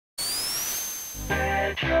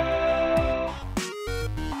Ooh,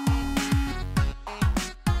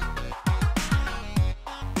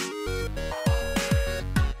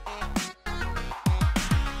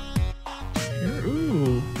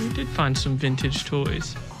 we did find some vintage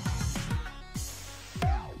toys.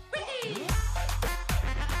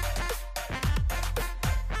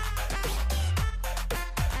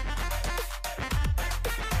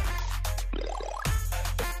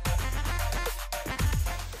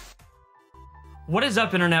 What is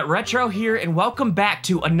up, Internet? Retro here, and welcome back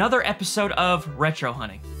to another episode of Retro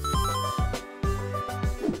Hunting.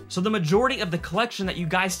 So the majority of the collection that you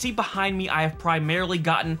guys see behind me, I have primarily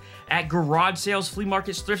gotten at garage sales, flea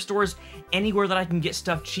markets, thrift stores, anywhere that I can get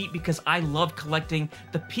stuff cheap because I love collecting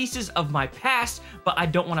the pieces of my past, but I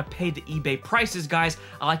don't want to pay the eBay prices, guys.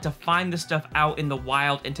 I like to find this stuff out in the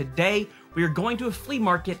wild, and today we are going to a flea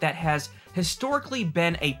market that has historically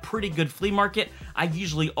been a pretty good flea market. I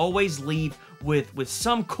usually always leave with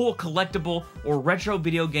some cool collectible or retro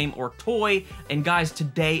video game or toy, and guys,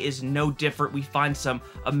 today is no different. We find some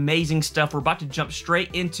amazing stuff. We're about to jump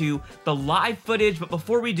straight into the live footage, but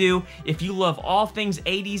before we do, if you love all things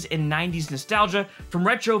 80s and 90s nostalgia from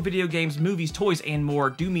retro video games, movies, toys, and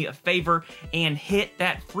more, do me a favor and hit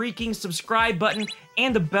that freaking subscribe button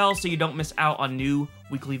and the bell so you don't miss out on new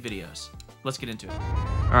weekly videos. Let's get into it.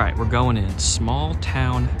 All right, we're going in small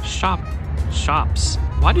town shops.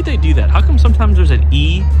 Why do they do that? How come sometimes there's an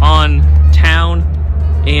E on town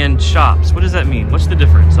and shops? What does that mean? What's the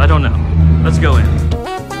difference? I don't know. Let's go in. All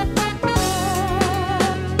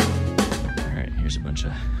right, here's a bunch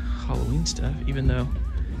of Halloween stuff, even though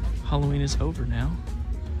Halloween is over now.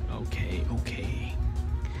 Okay.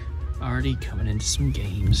 Already coming into some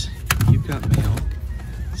games. You've Got Mail.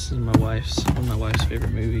 This is one of my wife's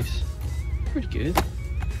favorite movies. Pretty good.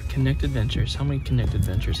 Connect Adventures. How many Connect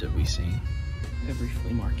Adventures have we seen? Every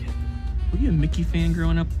flea market. Were you a Mickey fan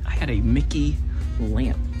growing up? I had a Mickey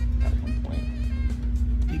lamp at one point.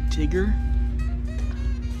 Big Tigger.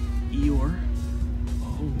 Eeyore.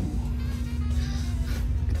 Oh.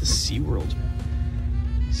 Look at the SeaWorld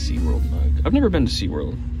mug. I've never been to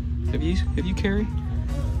SeaWorld. Have you, Carrie?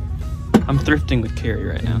 I'm thrifting with Carrie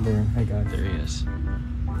right now. Hey guys. There he is.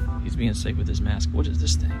 He's being safe with his mask. What is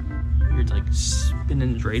this thing? You're like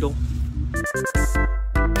spinning dreidel.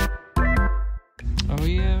 Oh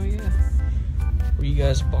yeah. Were you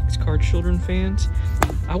guys Boxcar Children fans?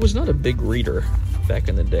 I was not a big reader back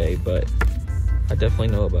in the day, but I definitely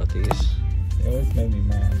know about these. They always made me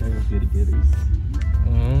mad. They were goody goodies.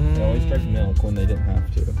 They always drank milk when they didn't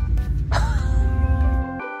have to.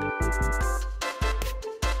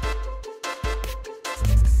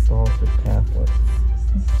 Salted Catholics.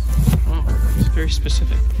 Oh, it's very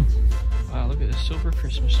specific. Wow, look at this silver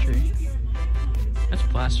Christmas tree. That's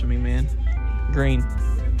blasphemy, man. Green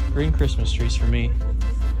Christmas trees for me.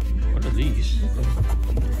 What are these?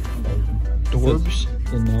 Dorbs?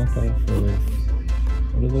 The knockoff for those.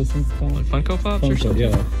 What are those things called? Like Funko Pops or something?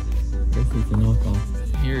 Yeah. This is the knockoff.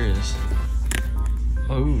 Here is.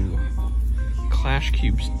 Oh. Clash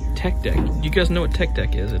Cubes Tech Deck. You guys know what Tech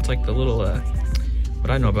Deck is? It's like the little, what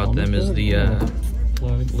I know about them is the,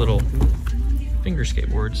 little finger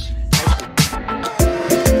skateboards.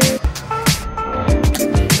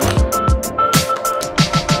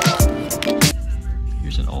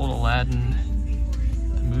 Here's an old Aladdin,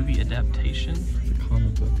 the movie adaptation. It's a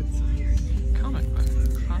comic book. Comic book,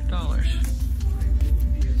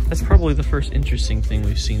 $5. That's probably the first interesting thing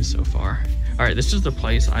we've seen so far. All right, this is the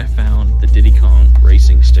place I found the Diddy Kong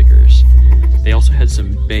racing stickers. They also had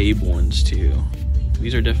some Babe ones too.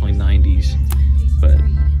 These are definitely 90s, but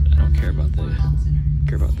I don't care about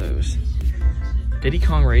those. Diddy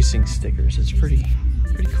Kong racing stickers. It's pretty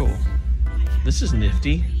cool. This is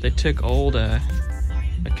nifty. They took old a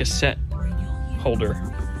cassette holder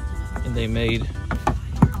and they made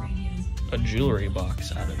a jewelry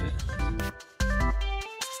box out of it.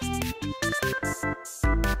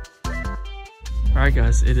 Alright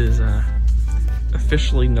guys, it is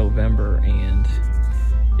officially November and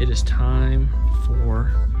it is time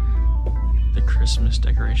for the Christmas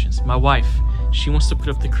decorations. My wife, she wants to put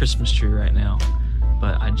up the Christmas tree right now,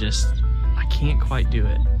 but I can't quite do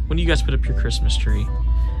it. When do you guys put up your Christmas tree?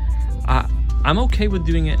 I'm okay with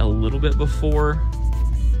doing it a little bit before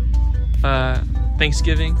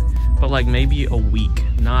Thanksgiving, but like maybe a week,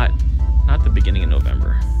 not the beginning of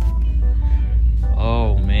November.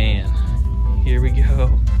 Oh man, here we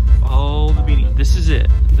go. All the beanie. This is it.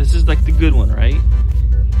 This is like the good one, right?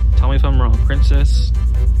 Tell me if I'm wrong. Princess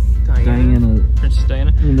Diana. Princess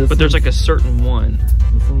Diana. I mean, but there's like a certain one.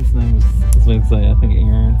 This one's name was, I think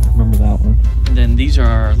Aaron. I remember that one. And then these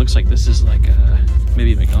are, looks like this is like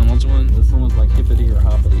maybe McDonald's Jones one. This one was like hippity or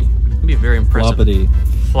hoppity. That'd be very impressive. Floppity.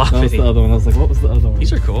 Floppity. That was the other one. I was like, what was the other one?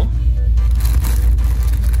 These are cool.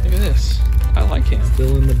 Look at this. I like him.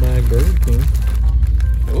 Still in the bag, Burger King.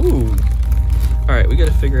 Ooh. All right, we got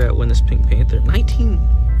to figure out when this Pink Panther.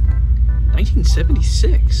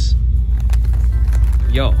 1976.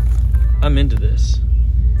 Yo, I'm into this.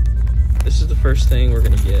 This is the first thing we're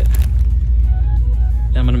gonna get.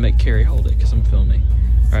 And I'm gonna make Carrie hold it because I'm filming.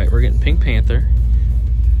 All right, we're getting Pink Panther,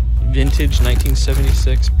 vintage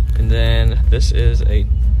 1976, and then this is a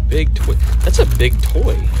big toy. That's a big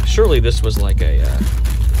toy. Surely this was like a,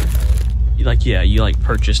 you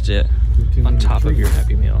purchased it on top of your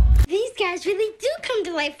Happy Meal. These guys really do come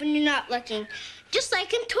to life when you're not looking. Just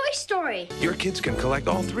like in Toy Story. Your kids can collect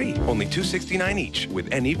all three, only $2.69 each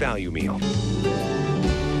with any value meal.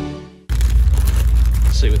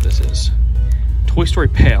 Let's see what this is. Toy Story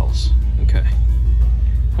Pals. Okay.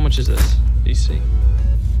 How much is this? Do you see?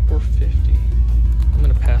 $4.50. I'm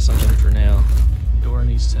gonna pass on them for now. Dora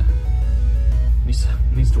needs to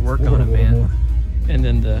work on it, man. And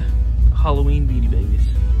then the Halloween Beanie Babies.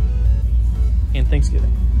 And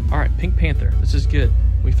Thanksgiving. All right, Pink Panther. This is good.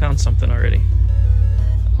 We found something already.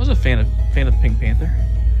 I was a fan of the Pink Panther.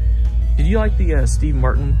 Did you like the Steve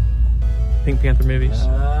Martin Pink Panther movies?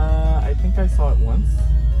 I think I saw it once,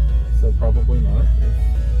 so probably not. If I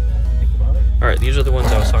have to think about it. All right, these are the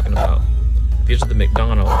ones I was talking about. These are the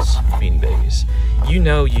McDonald's Beanie Babies. You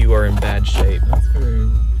know you are in bad shape. That's very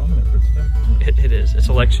prominent for today. It is. It's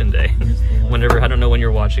election day. Whenever, I don't know when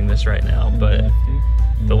you're watching this right now, but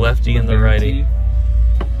the lefty and the righty.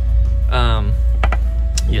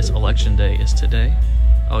 Yes, election day is today.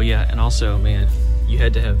 Oh yeah, and also, man, you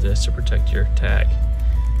had to have this to protect your tag.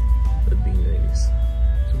 The Beanie Babies.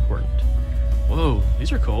 It's important. Whoa,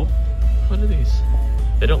 these are cool. What are these?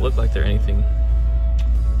 They don't look like they're anything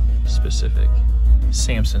specific.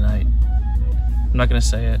 Samsonite. I'm not gonna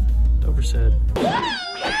say it. Oversaid.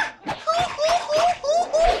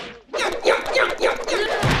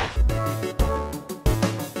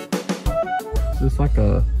 Is this like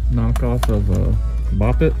a knockoff of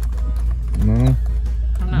Bop It? No.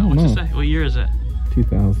 I don't know. What's it say? What year is it?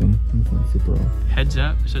 2000. That's not super old. Heads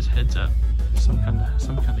Up. It says Heads Up. Some kind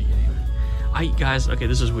of game. Guys, okay,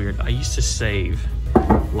 this is weird. I used to save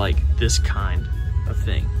like this kind of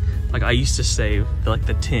thing. Like I used to save like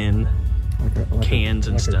the tin cans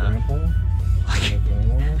and stuff. I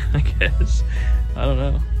guess. I don't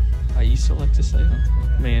know. I used to like to save them.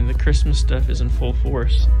 Man, the Christmas stuff is in full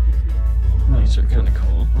force. These are kind of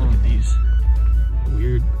cool. Look at these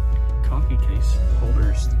weird coffee case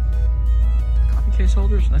holders. Coffee case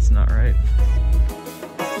holders? That's not right.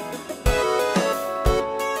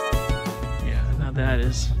 Yeah, now that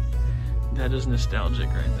is nostalgic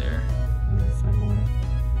right there.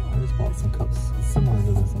 I just bought some cups similar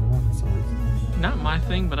to this at a ramen store. Not my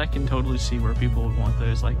thing, but I can totally see where people would want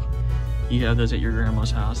those. Like, you have those at your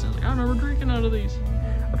grandma's house, and it's like, I remember drinking out of these.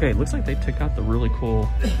 Okay, it looks like they took out the really cool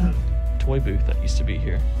toy booth that used to be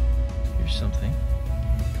here. Here's something.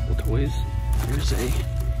 Couple toys. Here's a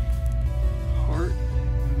Heart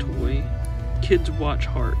toy. Kids Watch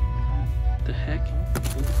Heart. The heck?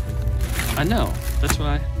 I know. That's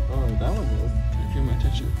why. Oh, that one is. Drew my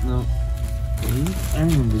attention. No. These? I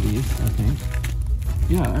remember these, I think.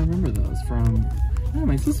 Yeah, I remember those from... Yeah,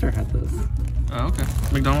 my sister had this. Oh, okay.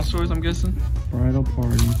 McDonald's toys, I'm guessing? Bridal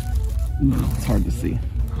Party. Ooh, it's hard to see.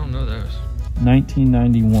 I don't know those.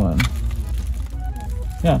 1991.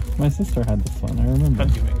 Yeah, my sister had this one, I remember.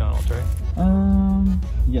 Had to be McDonald's, right?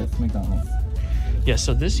 Yes, McDonald's. Yeah,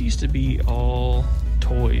 so this used to be all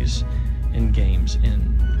toys and games,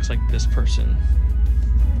 and looks like this person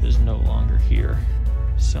is no longer here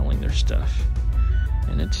selling their stuff.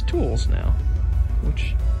 And it's tools now,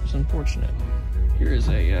 which is unfortunate. Here is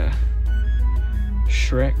a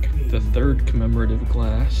Shrek the Third commemorative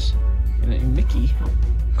glass and a Mickey. I'm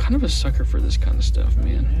kind of a sucker for this kind of stuff,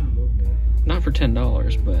 man. Not for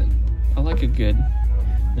 $10, but I like a good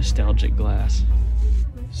nostalgic glass.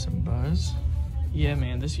 Some Buzz. Yeah,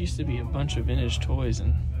 man, this used to be a bunch of vintage toys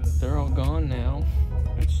and they're all gone now.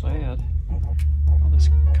 It's sad. All this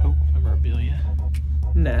Coke memorabilia.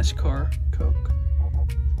 NASCAR Coke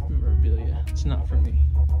memorabilia. It's not for me.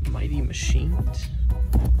 Mighty Machines.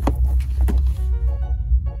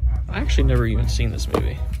 I actually never even seen this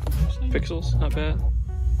movie. Pixels, not bad.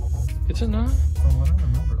 Is it not? From what I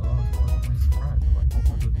remember, I was pleasantly surprised. Like, what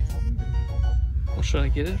were these movies? Well, should I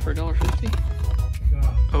get it for $1.50?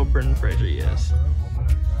 Oh, Brendan Fraser, yes.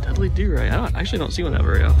 Dudley Do-Right. I actually don't see one that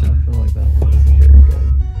very often. I feel like that one was very good.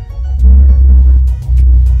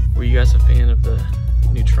 Were you guys a fan of the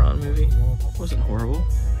new Tron movie? It wasn't horrible.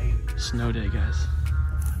 Snow Day, guys.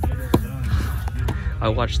 I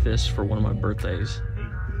watched this for one of my birthdays.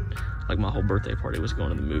 Like my whole birthday party was going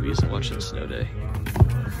to the movies and watching Snow Day.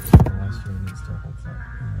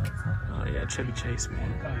 Oh yeah, Chevy Chase,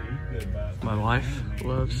 man. My wife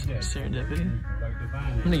loves Serendipity.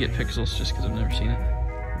 I'm gonna get Pixels just because I've never seen it.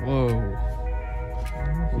 Whoa.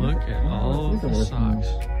 Look at all of the socks.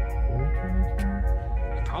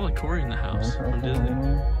 Probably Corey in the house from Disney.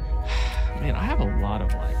 Man, I have a lot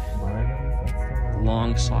of like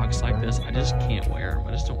long socks like this. I just can't wear them.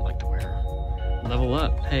 I just don't like to wear them. Level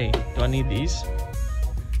up. Hey, do I need these?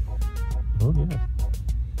 Oh yeah.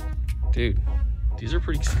 Dude, these are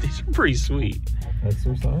pretty sweet.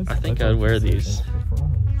 Exercise? I think I'd wear these.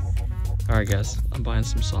 Alright guys, I'm buying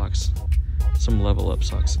some socks. Some level up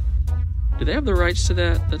socks. Do they have the rights to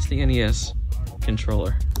that? That's the NES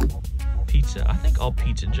controller. Pizza. I think all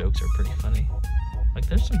pizza jokes are pretty funny. Like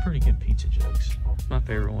there's some pretty good pizza jokes. My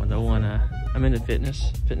favorite one, the one, I'm into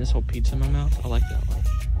fitness. Fitness hold pizza in my mouth. I like that one.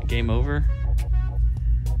 Game over.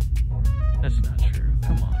 That's not true.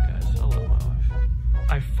 Come on guys, I love my wife.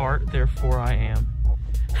 I fart, therefore I am.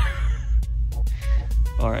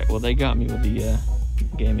 Alright, well they got me with the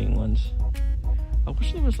gaming ones. I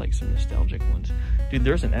wish there was like some nostalgic ones. Dude,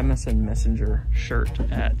 there's an MSN Messenger shirt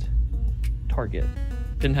at Target.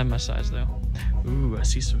 Didn't have my size though. Ooh, I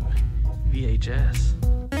see some VHS.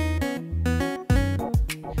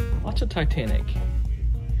 Lots of Titanic.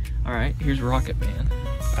 Alright, here's Rocket Man.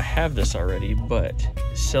 I have this already, but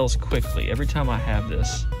it sells quickly. Every time I have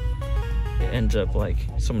this, it ends up like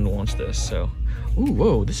someone wants this, so. Ooh,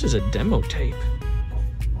 whoa, this is a demo tape.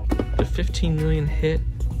 The 15 million hit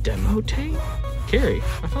demo tape? Carrie,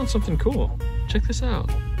 I found something cool. Check this out.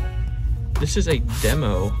 This is a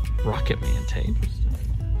demo Rocket Man tape.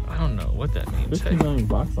 I don't know what that means. 15 million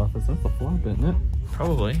box office, that's a flop, isn't it?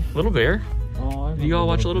 Probably. Little Bear. Oh, Did you all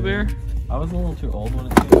watch Little Bear? I was a little too old when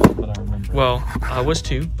it came out, but I remember. Well, I was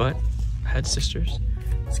too, but I had sisters.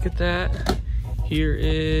 Let's get that. Here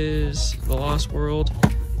is The Lost World,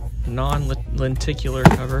 non-lenticular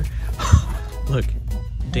cover. Look,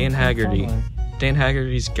 Dan Haggerty. Dan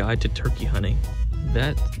Haggerty's Guide to Turkey Hunting.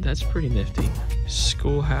 That's pretty nifty.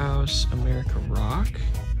 Schoolhouse America Rock.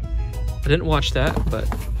 I didn't watch that, but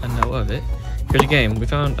I know of it. Here's a game. We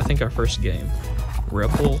found, I think, our first game.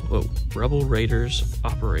 Rebel Raiders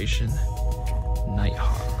Operation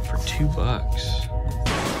Nighthawk for $2.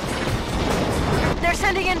 They're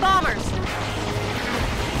sending in bombers.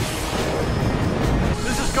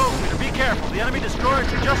 This is Ghost Leader. Be careful. The enemy destroyers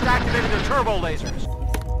have just activated their turbo lasers.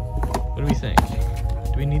 What do we think?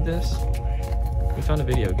 Do we need this? We found a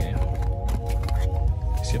video game.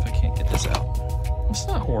 Let's see if I can't get this out. It's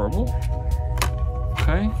not horrible.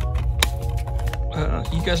 Okay.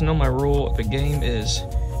 You guys know my rule. If a game is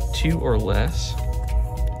 2 or less,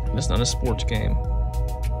 and it's not a sports game,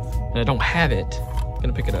 and I don't have it, I'm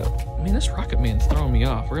gonna pick it up. Man, this Rocket Man's throwing me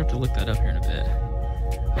off. We're gonna have to look that up here in a bit.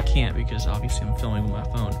 I can't because obviously I'm filming with my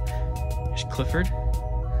phone. There's Clifford,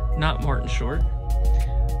 not Martin Short.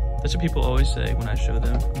 That's what people always say when I show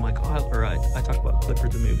them. I'm like, oh, I talk about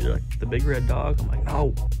Clifford the movie. They're like, the big red dog? I'm like,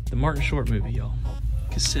 no, the Martin Short movie, y'all.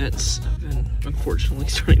 Cassettes. I've been, unfortunately,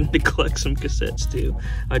 starting to collect some cassettes, too.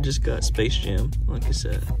 I just got Space Jam on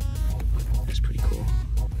cassette. That's pretty cool.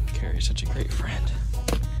 Carrie's such a great friend.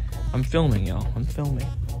 I'm filming, y'all. I'm filming.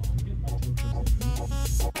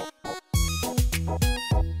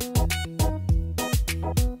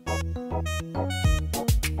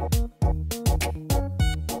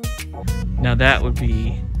 Now that would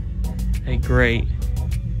be a great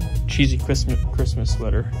cheesy Christmas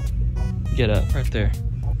sweater. Get up right there.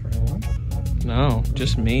 No,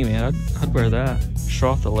 just me, man. I'd wear that. Show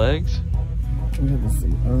off the legs. We had this, I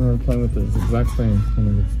remember playing with this exact same.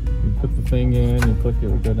 You put the thing in, you click it,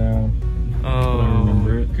 would go down. Oh, I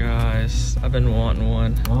remember it. Guys, I've been wanting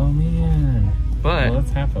one. Oh man. But well,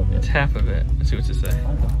 that's half of it. It's half of it. Let's see what's it say.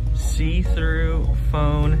 See-through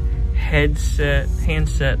phone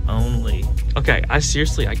handset only. Okay, I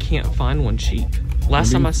can't find one cheap.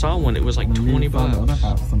 Last time I saw one, it was like 20 bucks. Other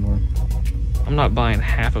half somewhere. I'm not buying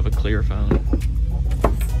half of a clear phone.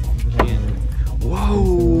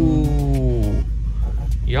 Whoa!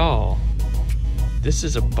 Y'all, this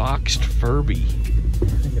is a boxed Furby.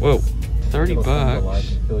 Whoa, 30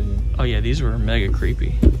 bucks. Oh yeah, these were mega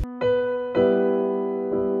creepy.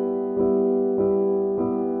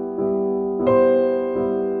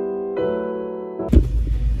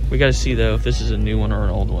 We gotta see though if this is a new one or an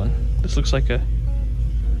old one. This looks like a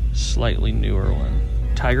slightly newer one.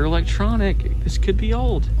 Tiger Electronic, this could be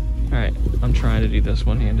old. All right, I'm trying to do this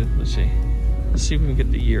one-handed. Let's see if we can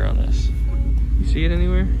get the year on this. You see it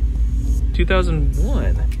anywhere?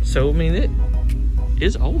 2001. So I mean,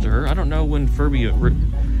 is older. I don't know when Furby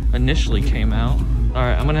initially came out. All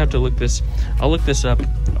right, I'm gonna have to look this. I'll look this up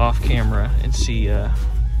off camera and see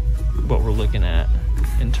what we're looking at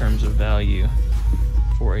in terms of value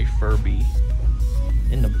for a Furby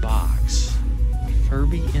in the box.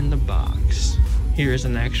 Furby in the box. Here is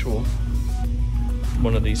an actual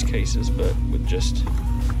one of these cases, but with just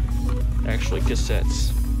actually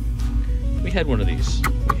cassettes. We had one of these.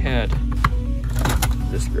 We had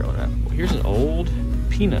this growing up. Here's an old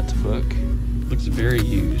Peanuts book. Looks very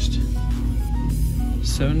used.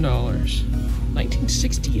 $7.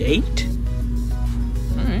 1968?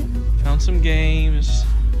 Alright. Found some games.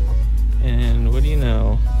 And what do you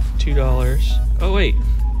know? $2. Oh wait.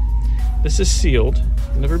 This is sealed.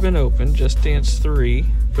 Never been opened. Just Dance 3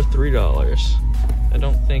 for $3.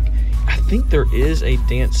 I think there is a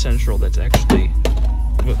Dance Central that's actually,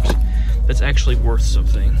 whoops, that's actually worth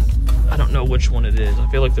something. I don't know which one it is. I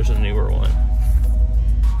feel like there's a newer one.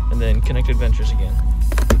 And then Connected Adventures again.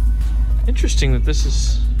 Interesting that this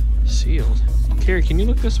is sealed. Carrie, can you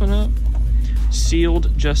look this one up?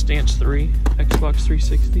 Sealed Just Dance 3, Xbox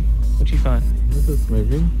 360. What'd you find? What's this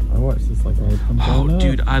movie? I watched this like all the time. Oh,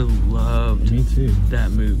 dude, I loved Me too.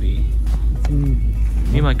 that movie.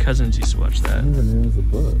 Me and my cousins used to watch that. I never knew it was a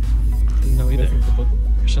book. Didn't know either.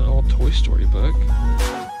 There's an old Toy Story book.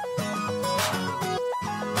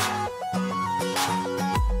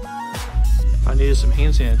 I needed some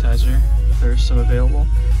hand sanitizer. There's some available.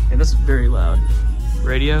 And that's very loud.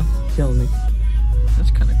 Radio? Killing me.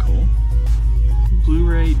 That's kind of cool.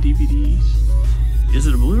 Blu-ray DVDs. Is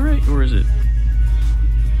it a Blu-ray or is it?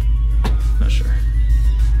 Not sure.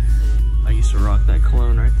 I used to rock that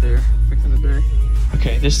cologne right there back in the day.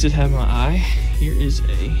 Okay, this did have my eye. Here is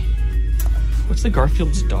a, what's the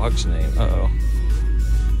Garfield's dog's name? Uh-oh.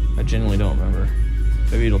 I genuinely don't remember.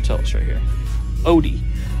 Maybe it'll tell us right here. Odie.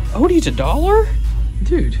 Odie's $1?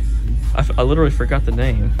 Dude, I literally forgot the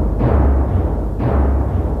name.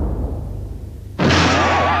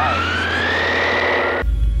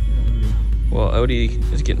 Well, Odie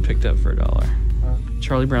is getting picked up for $1.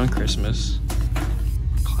 Charlie Brown Christmas.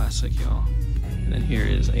 Classic, y'all. And then here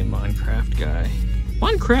is a Minecraft guy.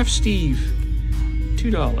 Minecraft Steve.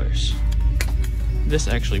 $2. This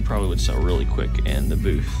actually probably would sell really quick in the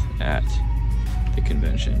booth at the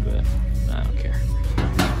convention, but I don't care.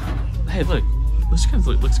 Hey, look. This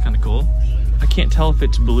looks kind of cool. I can't tell if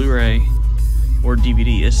it's Blu-ray or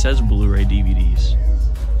DVD. It says Blu-ray DVDs.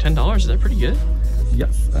 $10, is that pretty good?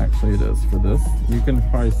 Yes, actually it is for this. You can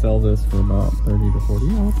probably sell this for about 30 to 40,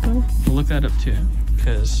 I would say. We'll look that up too,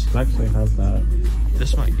 because It actually has that.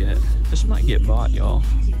 this might get bought, y'all.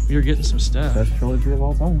 You're getting some stuff. Best trilogy of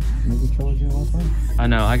all time. Movie trilogy of all time. I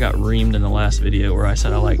know, I got reamed in the last video where I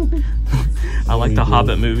said I like the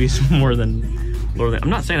Hobbit movies more than Lord of the... I'm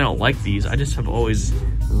not saying I don't like these, I just have always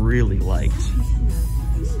really liked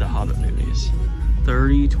the Hobbit movies.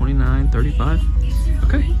 30, 29, 35?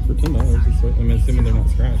 Okay. For $10, I'm assuming they're not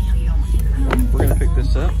scratched. We're gonna pick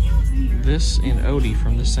this up. This and Odie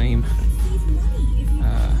from the same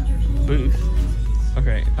booth.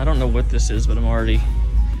 Okay, I don't know what this is, but I'm already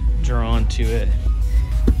drawn to it.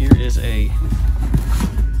 Here is a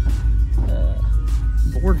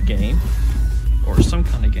board game, or some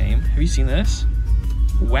kind of game. Have you seen this?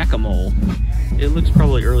 Whack-a-mole. It looks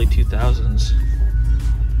probably early 2000s,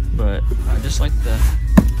 but I just like the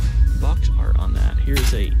box art on that.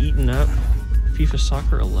 Here's a Eaten Up FIFA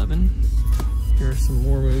Soccer 11. Here are some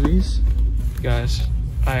more movies. Guys,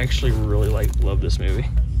 I actually really love this movie.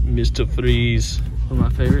 Mr. Freeze, one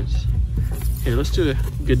of my favorites. Here, let's do a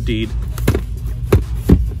good deed.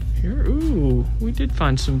 Here, ooh, we did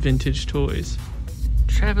find some vintage toys.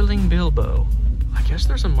 Traveling Bilbo. I guess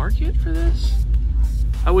there's a market for this?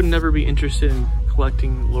 I would never be interested in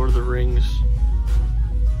collecting Lord of the Rings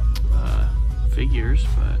figures,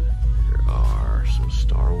 but there are some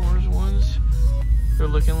Star Wars ones. They're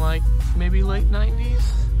looking like maybe late 90s.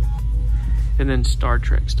 And then Star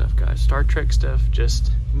Trek stuff, guys. Star Trek stuff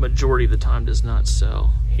just majority of the time does not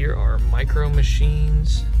sell. Here are Micro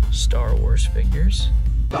Machines Star Wars figures.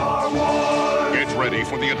 Star Wars! Get ready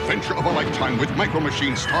for the adventure of a lifetime with Micro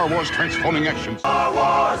Machines Star Wars transforming action. Star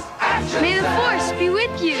Wars action! May the Force be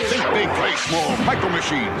with you! Think big, play small. Micro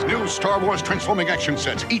Machines, new Star Wars transforming action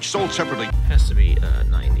sets, each sold separately. Has to be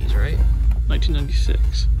 90s, right?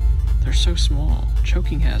 1996. They're so small.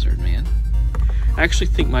 Choking hazard, man. I actually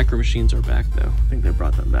think Micro Machines are back, though. I think they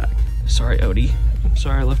brought them back. Sorry, Odie. I'm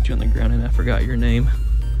sorry I left you on the ground and I forgot your name.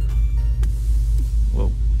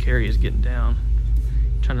 Whoa, Carrie is getting down.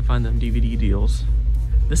 Trying to find them DVD deals.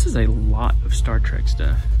 This is a lot of Star Trek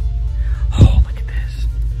stuff. Oh, look at this.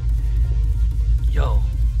 Yo,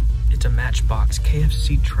 It's a Matchbox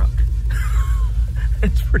KFC truck.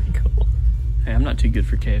 It's pretty cool. Hey, I'm not too good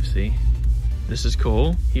for KFC. This is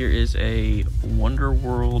cool. Here is a Wonder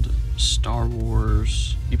World Star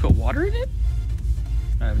Wars. You put water in it?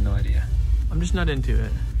 I have no idea. I'm just not into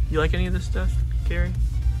it. You like any of this stuff, Carrie?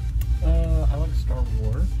 I like Star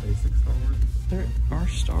Wars, basic Star Wars. There are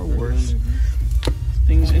Star Wars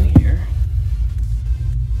things in here.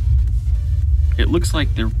 It looks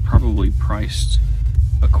like they're probably priced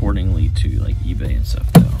accordingly to like eBay and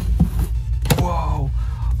stuff though. Whoa,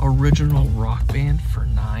 original Rock Band for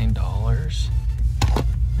 $9.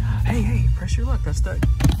 Hey, press your luck. That's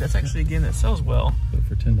actually a game that sells well. So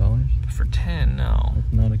for $10? For 10, no.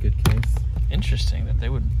 That's not a good case. Interesting that they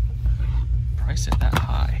would price it that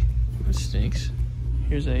high. That stinks.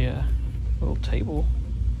 Here's a little table.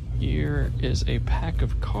 Here is a pack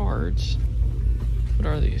of cards. What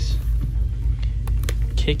are these?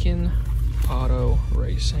 Kickin' Auto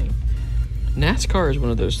Racing. NASCAR is one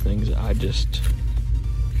of those things that I just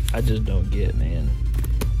don't get, man.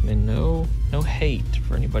 I mean, no hate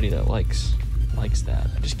for anybody that likes that.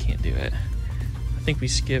 I just can't do it. I think we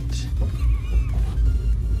skipped.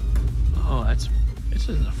 Oh, this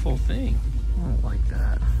isn't a full thing. I don't like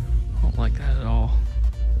that. I don't like that at all.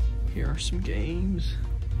 Here are some games.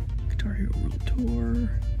 Guitar Hero World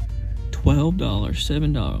Tour. $12,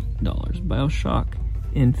 $7. BioShock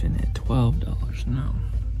Infinite, $12. No.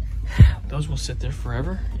 Those will sit there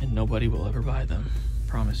forever and nobody will ever buy them.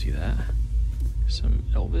 Promise you that. Some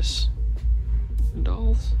Elvis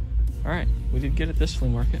dolls. Alright, we did get at this flea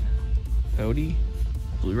market. Odie,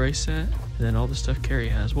 Blu-ray set, and then all the stuff Carrie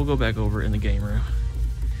has. We'll go back over in the game room.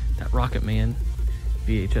 That Rocket Man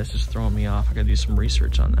VHS is throwing me off. I gotta do some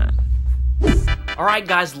research on that. Alright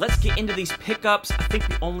guys, let's get into these pickups. I think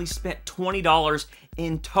we only spent $20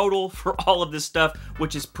 in total for all of this stuff,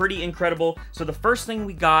 which is pretty incredible. So the first thing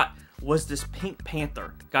we got was this Pink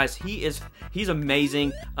Panther. Guys, he's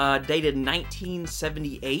amazing. Dated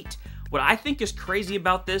 1978. What I think is crazy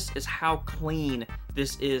about this is how clean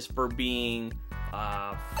this is for being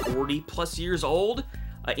 40 plus years old.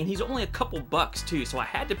 And he's only a couple bucks too, so I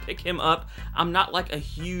had to pick him up. I'm not like a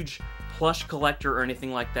huge plush collector or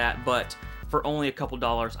anything like that, but for only a couple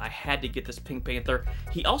dollars, I had to get this Pink Panther.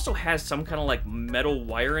 He also has some kind of like metal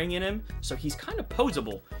wiring in him, so he's kind of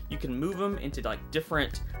posable. You can move him into like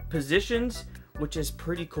different positions, which is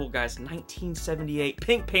pretty cool, guys. 1978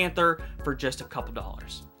 Pink Panther for just a couple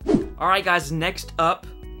dollars. All right, guys, next up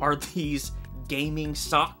are these gaming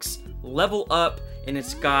socks. Level Up, and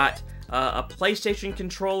it's got a PlayStation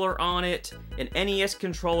controller on it, an NES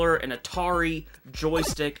controller, an Atari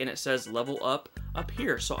joystick, and it says Level Up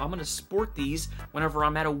here. So I'm gonna sport these whenever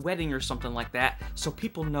I'm at a wedding or something like that, so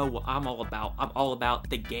people know what I'm all about. I'm all about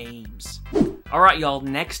the games. All right, y'all,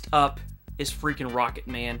 next up is freaking Rocket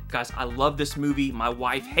Man. Guys, I love this movie. My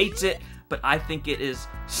wife hates it, but I think it is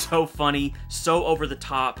so funny, so over the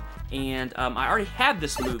top, and I already have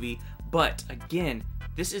this movie, but again,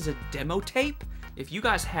 this is a demo tape. If you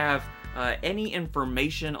guys have any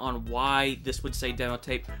information on why this would say demo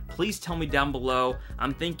tape, please tell me down below.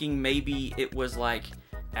 I'm thinking maybe it was like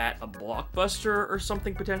at a Blockbuster or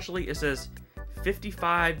something potentially. It says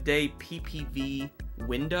 55-day PPV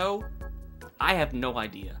window. I have no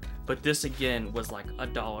idea, but this again was like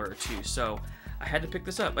 $1 or $2, so I had to pick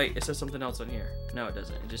this up. Wait, it says something else on here. No, it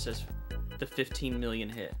doesn't. It just says the 15 million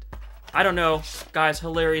hit. I don't know, guys,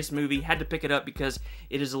 hilarious movie. Had to pick it up because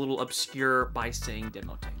it is a little obscure by saying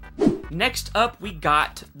demo tape. Next up, we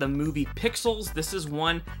got the movie Pixels. This is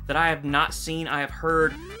one that I have not seen. I have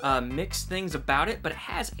heard mixed things about it, but it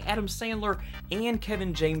has Adam Sandler and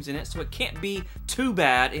Kevin James in it, so it can't be too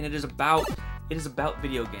bad, and it is about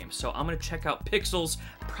video games. So I'm gonna check out Pixels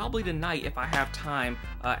probably tonight if I have time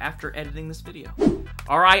after editing this video.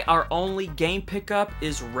 All right, our only game pickup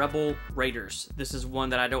is Rebel Raiders. This is one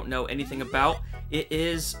that I don't know anything about. It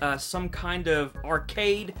is some kind of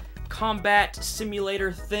arcade combat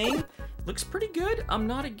simulator thing. Looks pretty good. I'm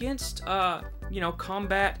not against, you know,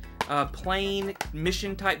 combat, plane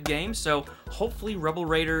mission type games. So hopefully Rebel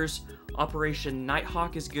Raiders Operation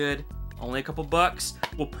Nighthawk is good. Only a couple bucks.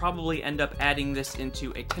 We'll probably end up adding this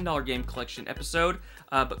into a $10 game collection episode,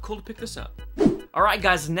 but cool to pick this up. Alright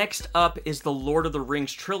guys, next up is the Lord of the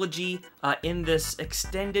Rings trilogy in this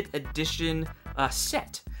extended edition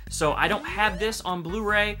set. So I don't have this on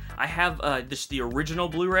Blu-ray. I have just the original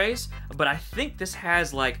Blu-rays, but I think this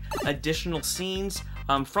has like additional scenes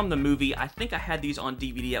from the movie. I think I had these on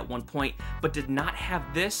DVD at one point, but did not have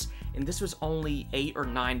this, and this was only $8 or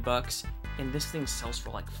 $9, and this thing sells for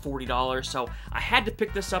like $40, so I had to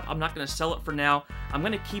pick this up. I'm not going to sell it for now. I'm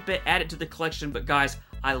going to keep it, add it to the collection, but guys,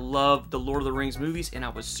 I love the Lord of the Rings movies, and I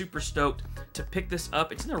was super stoked to pick this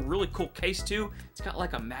up. It's in a really cool case too. It's got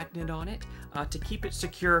like a magnet on it to keep it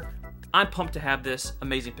secure. I'm pumped to have this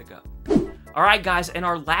amazing pickup. All right, guys, and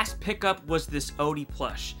our last pickup was this Odie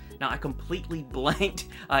plush. Now, I completely blanked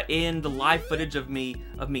in the live footage of me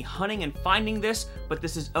hunting and finding this, but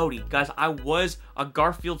this is Odie. Guys, I was a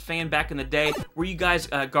Garfield fan back in the day. Were you guys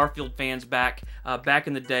Garfield fans back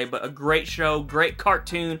in the day? But a great show, great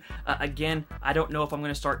cartoon. Again, I don't know if I'm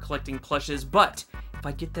going to start collecting plushes, but if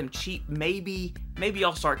I get them cheap, maybe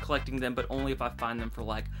I'll start collecting them, but only if I find them for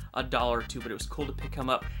like $1 or $2, but it was cool to pick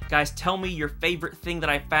them up. Guys, tell me your favorite thing that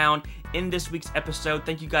I found in this week's episode.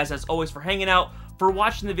 Thank you guys, as always, for hanging out, for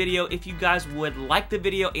watching the video. If you guys would like the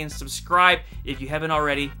video and subscribe if you haven't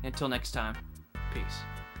already. Until next time,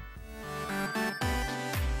 peace.